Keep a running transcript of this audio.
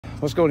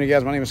What's going on, you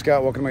guys? My name is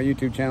Scott. Welcome to my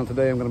YouTube channel.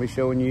 Today I'm going to be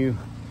showing you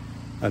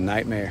a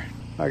nightmare.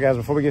 All right, guys,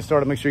 before we get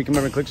started, make sure you come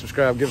over and click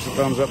subscribe, give us a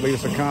thumbs up, leave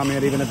us a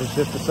comment, even if it's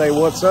just to say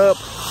what's up.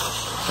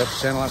 Help the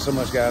channel out so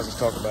much, guys. Let's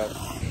talk about it.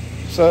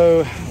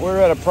 So we're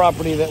at a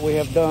property that we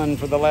have done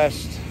for the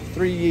last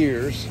 3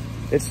 years.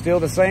 It's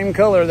still the same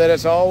color that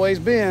it's always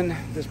been,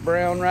 this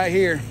brown right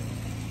here.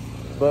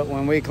 But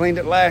when we cleaned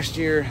it last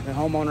year, the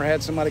homeowner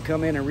had somebody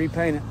come in and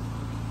repaint it.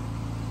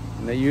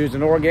 And they used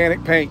an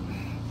organic paint.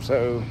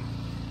 So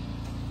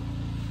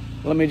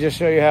let me just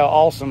show you how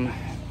awesome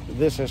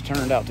this has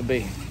turned out to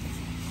be.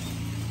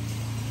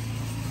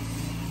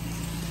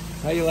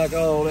 How you like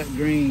all that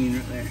green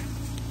right there?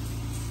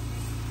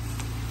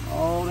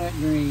 All that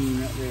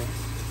green right there.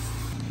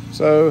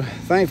 So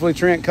thankfully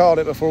Trent caught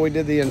it before we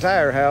did the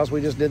entire house.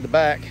 We just did the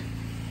back.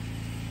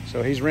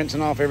 So he's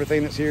rinsing off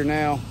everything that's here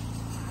now.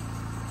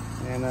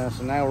 And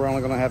so now we're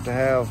only gonna have to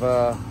have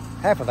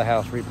half of the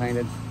house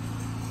repainted,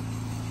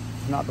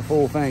 not the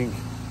full thing.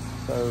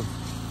 So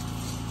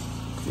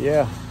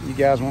yeah, you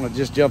guys want to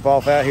just jump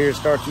off out here and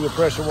start you a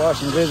pressure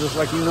washing business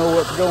like you know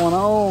what's going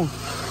on,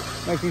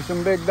 make you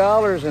some big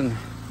dollars, and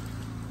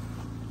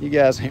you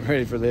guys ain't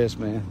ready for this,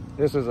 man.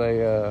 This is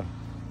a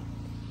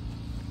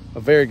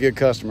very good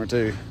customer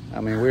too.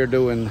 I mean, we're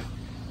doing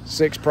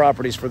 6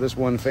 properties for this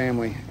one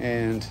family,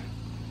 and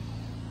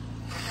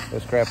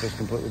this crap is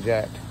completely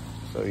jacked.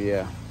 So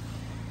yeah,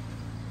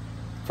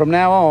 from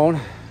now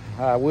on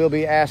I will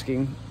be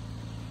asking,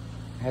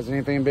 has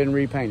anything been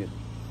repainted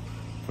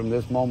from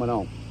this moment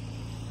on?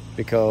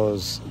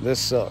 Because this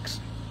sucks.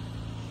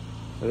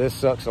 This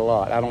sucks a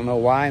lot. I don't know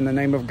why in the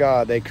name of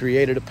God they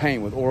created a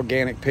paint with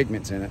organic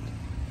pigments in it.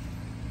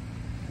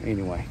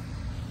 Anyway,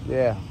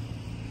 yeah.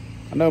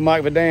 I know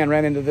Mike Vadan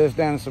ran into this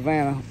down in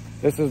Savannah.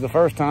 This is the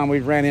first time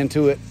we've ran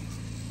into it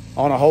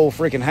on a whole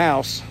freaking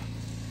house.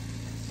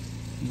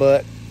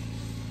 But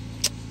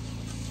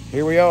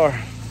here we are,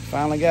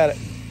 finally got it.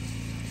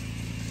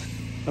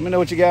 Let me know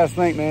what you guys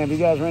think, man. Have you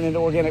guys ran into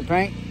organic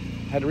paint?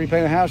 Had to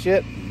repaint a house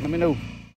yet? Let me know.